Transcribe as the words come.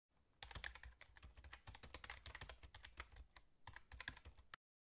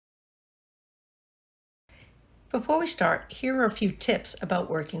Before we start, here are a few tips about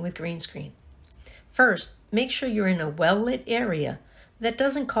working with green screen. First, make sure you're in a well-lit area that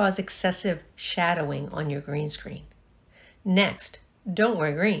doesn't cause excessive shadowing on your green screen. Next, don't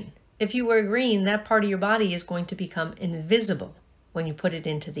wear green. If you wear green, that part of your body is going to become invisible when you put it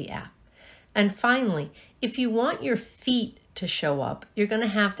into the app. And finally, if you want your feet to show up, you're going to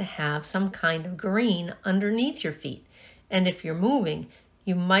have some kind of green underneath your feet. And if you're moving,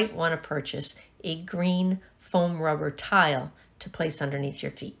 you might want to purchase a green foam rubber tile to place underneath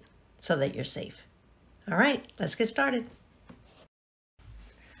your feet so that you're safe. All right, let's get started.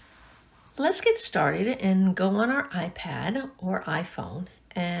 Let's get started and go on our iPad or iPhone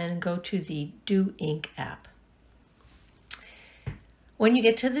and go to the Doink app. When you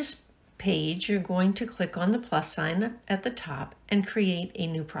get to this page, you're going to click on the plus sign at the top and create a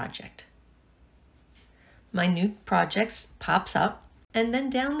new project. My new project pops up, and then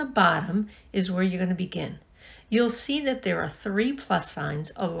down the bottom is where you're going to begin. You'll see that there are 3 plus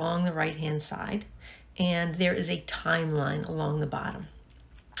signs along the right-hand side, and there is a timeline along the bottom.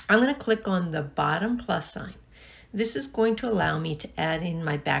 I'm going to click on the bottom plus sign. This is going to allow me to add in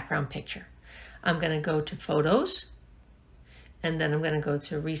my background picture. I'm going to go to Photos, and then I'm going to go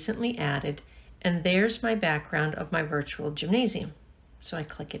to Recently Added, and there's my background of my virtual gymnasium. So I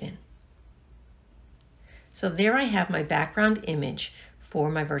click it in. So there I have my background image for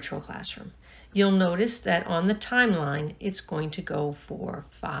my virtual classroom. You'll notice that on the timeline, it's going to go for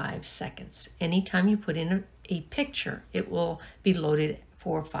 5 seconds. Anytime you put in a picture, it will be loaded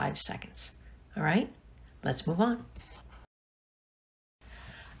for 5 seconds. All right, let's move on.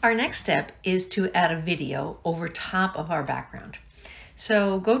 Our next step is to add a video over top of our background.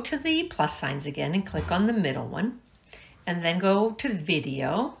 So go to the plus signs again and click on the middle one, and then go to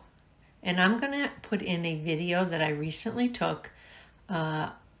video. And I'm going to put in a video that I recently took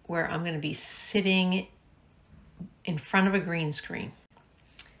where I'm going to be sitting in front of a green screen.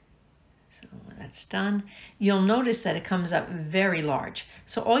 So when that's done, you'll notice that it comes up very large.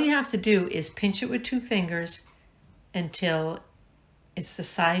 So all you have to do is pinch it with 2 fingers until it's the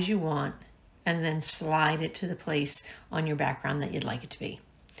size you want, and then slide it to the place on your background that you'd like it to be.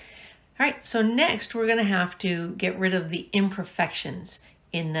 All right, so next we're going to have to get rid of the imperfections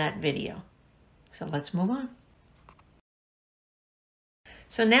in that video. So let's move on.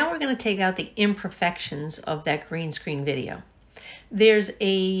 So now we're going to take out the imperfections of that green screen video. There's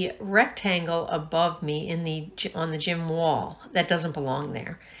a rectangle above me on the gym wall that doesn't belong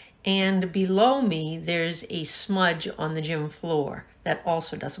there. And below me, there's a smudge on the gym floor that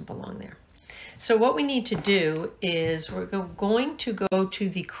also doesn't belong there. So what we need to do is we're going to go to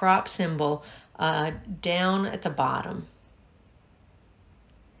the crop symbol down at the bottom.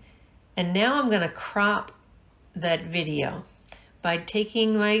 And now I'm going to crop that video by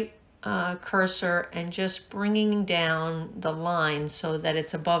taking my cursor and just bringing down the line so that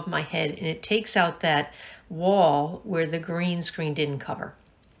it's above my head, and it takes out that wall where the green screen didn't cover.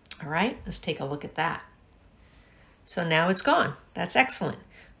 All right, let's take a look at that. So now it's gone. That's excellent.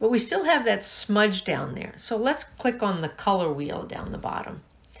 But we still have that smudge down there. So let's click on the color wheel down the bottom.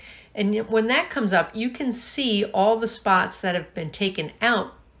 And when that comes up, you can see all the spots that have been taken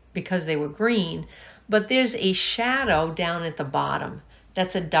out because they were green, but there's a shadow down at the bottom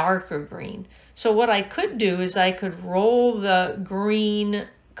that's a darker green. So what I could do is I could roll the green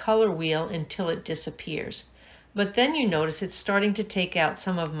color wheel until it disappears. But then you notice it's starting to take out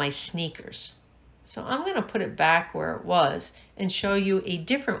some of my sneakers. So I'm going to put it back where it was and show you a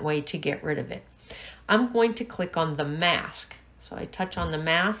different way to get rid of it. I'm going to click on the mask. So I touch on the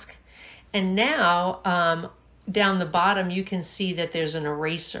mask, and now down the bottom you can see that there's an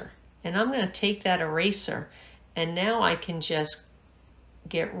eraser. And I'm going to take that eraser, and now I can just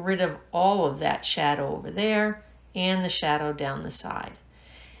get rid of all of that shadow over there and the shadow down the side.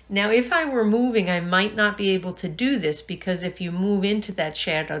 Now, if I were moving, I might not be able to do this, because if you move into that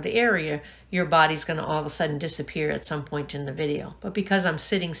shadowed area, your body's going to all of a sudden disappear at some point in the video. But because I'm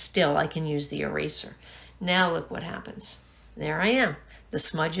sitting still, I can use the eraser. Now look what happens. There I am. The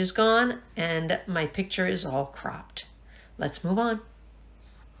smudge is gone and my picture is all cropped. Let's move on.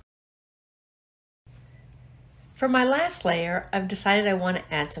 For my last layer, I've decided I want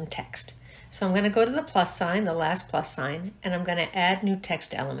to add some text. So I'm going to go to the plus sign, the last plus sign, and I'm going to add new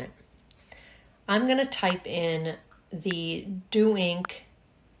text element. I'm going to type in the Doink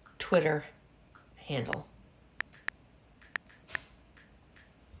Twitter handle.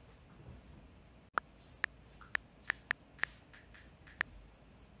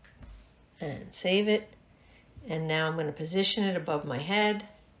 And save it. And now I'm going to position it above my head.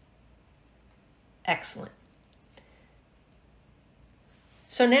 Excellent.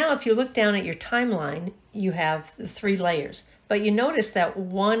 So now if you look down at your timeline, you have the 3 layers, but you notice that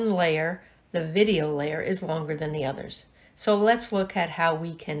one layer, the video layer, is longer than the others. So let's look at how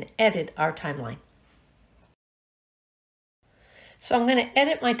we can edit our timeline. So I'm going to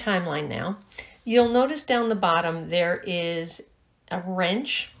edit my timeline now. You'll notice down the bottom there is a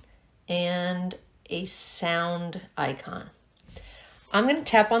wrench and a sound icon. I'm going to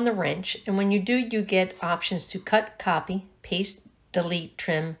tap on the wrench, and when you do, you get options to cut, copy, paste, delete,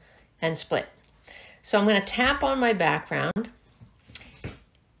 trim, and split. So I'm going to tap on my background,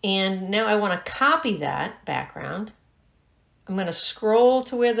 and now I want to copy that background. I'm going to scroll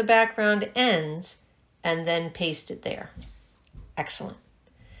to where the background ends and then paste it there. Excellent.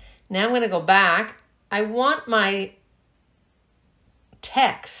 Now I'm going to go back. I want my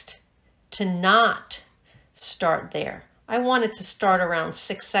text to not start there. I want it to start around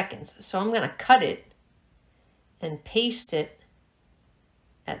 6 seconds. So I'm going to cut it and paste it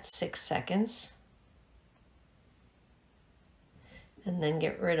at 6 seconds. And then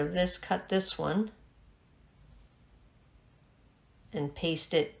get rid of this, cut this one, and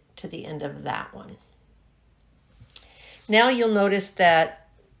paste it to the end of that one. Now you'll notice that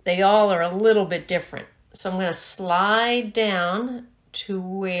they all are a little bit different. So I'm going to slide down to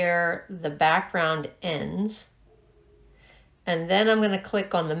where the background ends. And then I'm going to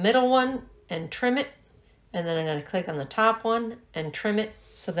click on the middle one and trim it. And then I'm going to click on the top one and trim it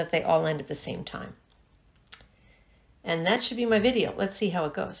so that they all end at the same time. And that should be my video. Let's see how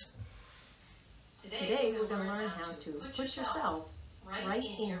it goes. Today we're going to learn how to put yourself right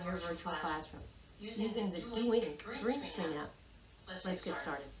in your virtual classroom using the Doink green screen app. Let's get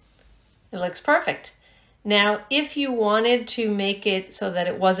started. It looks perfect. Now, if you wanted to make it so that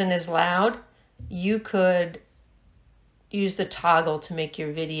it wasn't as loud, you could use the toggle to make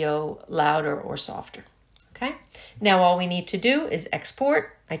your video louder or softer. Okay? Now all we need to do is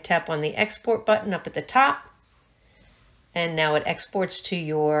export. I tap on the export button up at the top, and now it exports to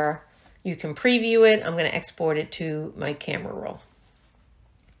your, you can preview it. I'm going to export it to my camera roll.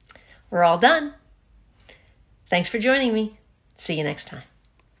 We're all done. Thanks for joining me. See you next time.